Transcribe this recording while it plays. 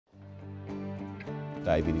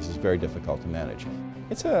Diabetes is very difficult to manage.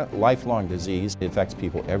 It's a lifelong disease. It affects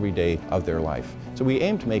people every day of their life. So we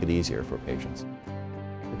aim to make it easier for patients.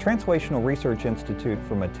 The Translational Research Institute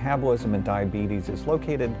for Metabolism and Diabetes is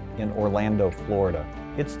located in Orlando, Florida.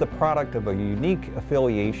 It's the product of a unique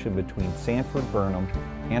affiliation between Sanford-Burnam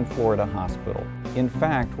and Florida Hospital. In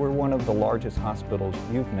fact, we're one of the largest hospitals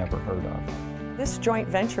you've never heard of. This joint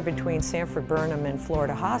venture between Sanford-Burnam and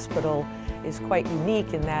Florida Hospital is quite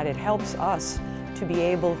unique in that it helps us to be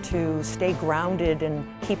able to stay grounded and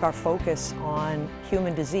keep our focus on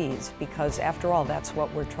human disease, because after all, that's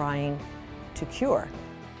what we're trying to cure.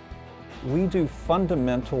 We do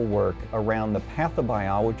fundamental work around the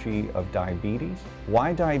pathobiology of diabetes,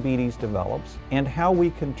 why diabetes develops, and how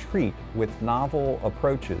we can treat with novel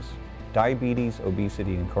approaches diabetes,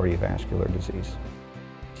 obesity, and cardiovascular disease.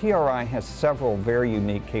 TRI has several very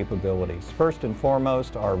unique capabilities. First and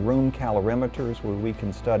foremost are room calorimeters, where we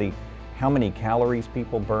can study how many calories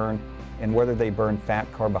people burn and whether they burn fat,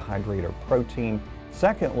 carbohydrate, or protein.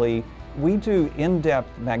 Secondly, we do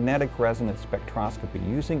in-depth magnetic resonance spectroscopy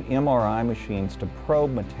using MRI machines to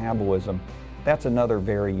probe metabolism. That's another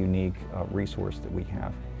very unique resource that we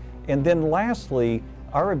have. And then lastly,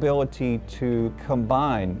 our ability to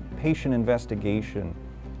combine patient investigation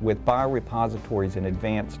with biorepositories and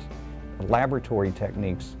advanced laboratory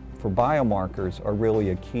techniques for biomarkers are really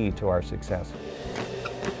a key to our success.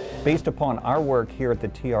 Based upon our work here at the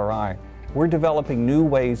TRI, we're developing new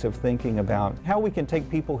ways of thinking about how we can take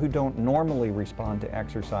people who don't normally respond to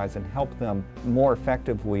exercise and help them more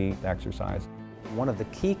effectively exercise. One of the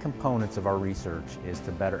key components of our research is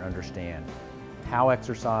to better understand how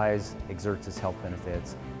exercise exerts its health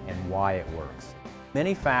benefits and why it works.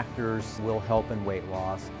 Many factors will help in weight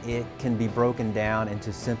loss. It can be broken down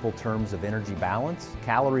into simple terms of energy balance,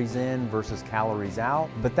 calories in versus calories out,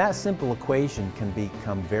 but that simple equation can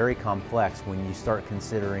become very complex when you start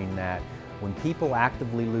considering that when people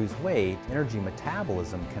actively lose weight, energy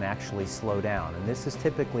metabolism can actually slow down, and this is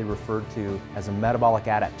typically referred to as a metabolic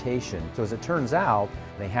adaptation. So as it turns out,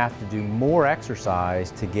 they have to do more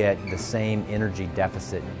exercise to get the same energy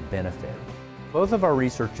deficit benefit. Both of our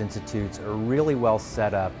research institutes are really well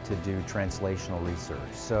set up to do translational research,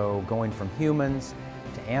 so going from humans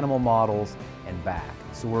to animal models and back.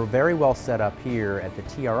 So we're very well set up here at the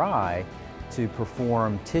TRI to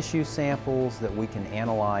perform tissue samples that we can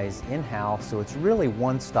analyze in-house, so it's really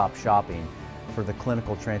one-stop shopping for the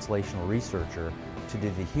clinical translational researcher to do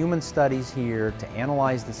the human studies here, to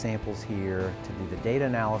analyze the samples here, to do the data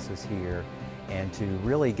analysis here, and to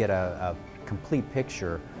really get a complete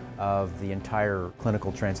picture of the entire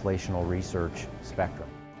clinical translational research spectrum.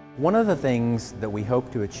 One of the things that we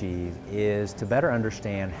hope to achieve is to better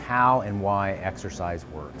understand how and why exercise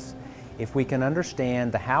works. If we can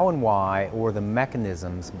understand the how and why, or the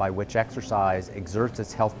mechanisms by which exercise exerts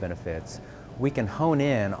its health benefits, we can hone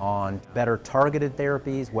in on better targeted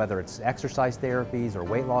therapies, whether it's exercise therapies or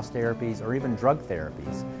weight loss therapies or even drug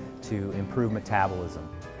therapies to improve metabolism.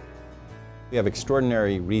 We have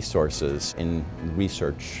extraordinary resources in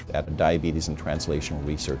research at the Diabetes and Translational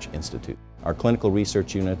Research Institute. Our clinical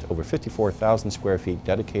research unit, over 54,000 square feet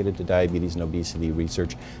dedicated to diabetes and obesity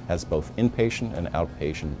research, has both inpatient and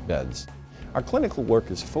outpatient beds. Our clinical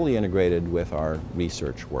work is fully integrated with our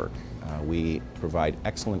research work. We provide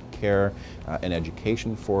excellent care and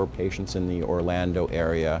education for patients in the Orlando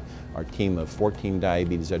area. Our team of 14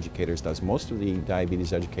 diabetes educators does most of the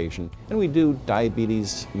diabetes education, and we do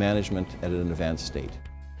diabetes management at an advanced state.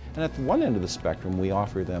 And at one end of the spectrum, we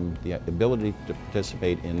offer them the ability to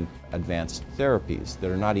participate in advanced therapies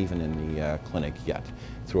that are not even in the clinic yet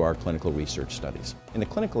through our clinical research studies. In the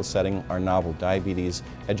clinical setting, our novel diabetes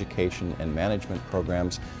education and management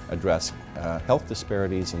programs address health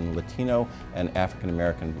disparities in Latino and African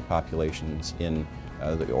American populations in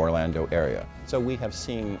the Orlando area. So we have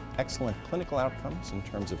seen excellent clinical outcomes in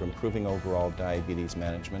terms of improving overall diabetes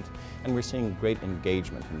management, and we're seeing great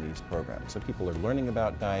engagement in these programs. So people are learning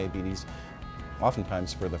about diabetes,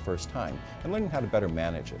 oftentimes for the first time, and learning how to better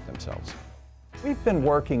manage it themselves. We've been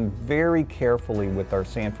working very carefully with our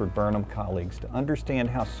Sanford-Burnam colleagues to understand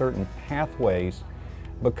how certain pathways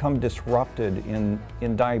become disrupted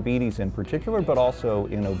in diabetes in particular, but also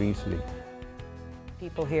in obesity.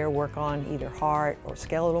 People here work on either heart or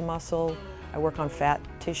skeletal muscle. I work on fat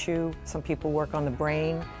tissue. Some people work on the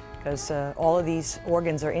brain, because all of these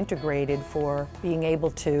organs are integrated for being able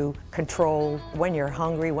to control when you're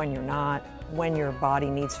hungry, when you're not, when your body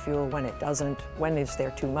needs fuel, when it doesn't, when is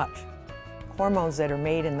there too much. Hormones that are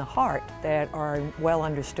made in the heart that are well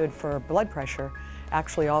understood for blood pressure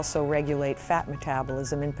actually also regulate fat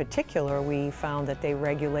metabolism. In particular, we found that they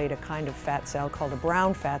regulate a kind of fat cell called a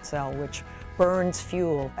brown fat cell, which burns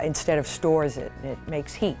fuel instead of stores it. It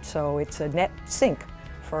makes heat, so it's a net sink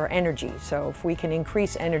for energy. So if we can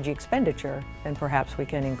increase energy expenditure, then perhaps we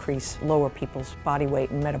can lower people's body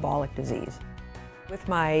weight and metabolic disease. With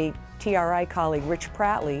my TRI colleague Rich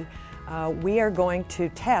Prattley, we are going to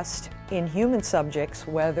test in human subjects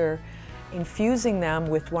whether infusing them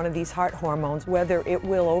with one of these heart hormones, whether it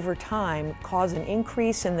will over time cause an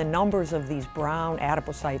increase in the numbers of these brown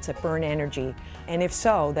adipocytes that burn energy. And if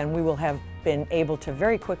so, then we will have been able to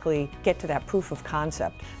very quickly get to that proof of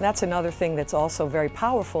concept. And that's another thing that's also very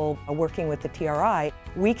powerful working with the TRI.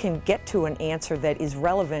 We can get to an answer that is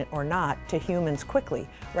relevant or not to humans quickly,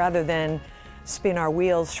 rather than spin our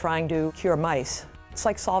wheels trying to cure mice. It's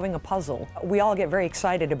like solving a puzzle. We all get very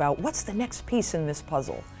excited about what's the next piece in this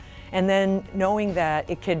puzzle. And then knowing that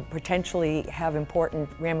it could potentially have important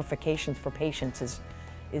ramifications for patients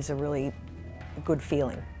is a really good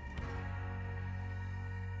feeling.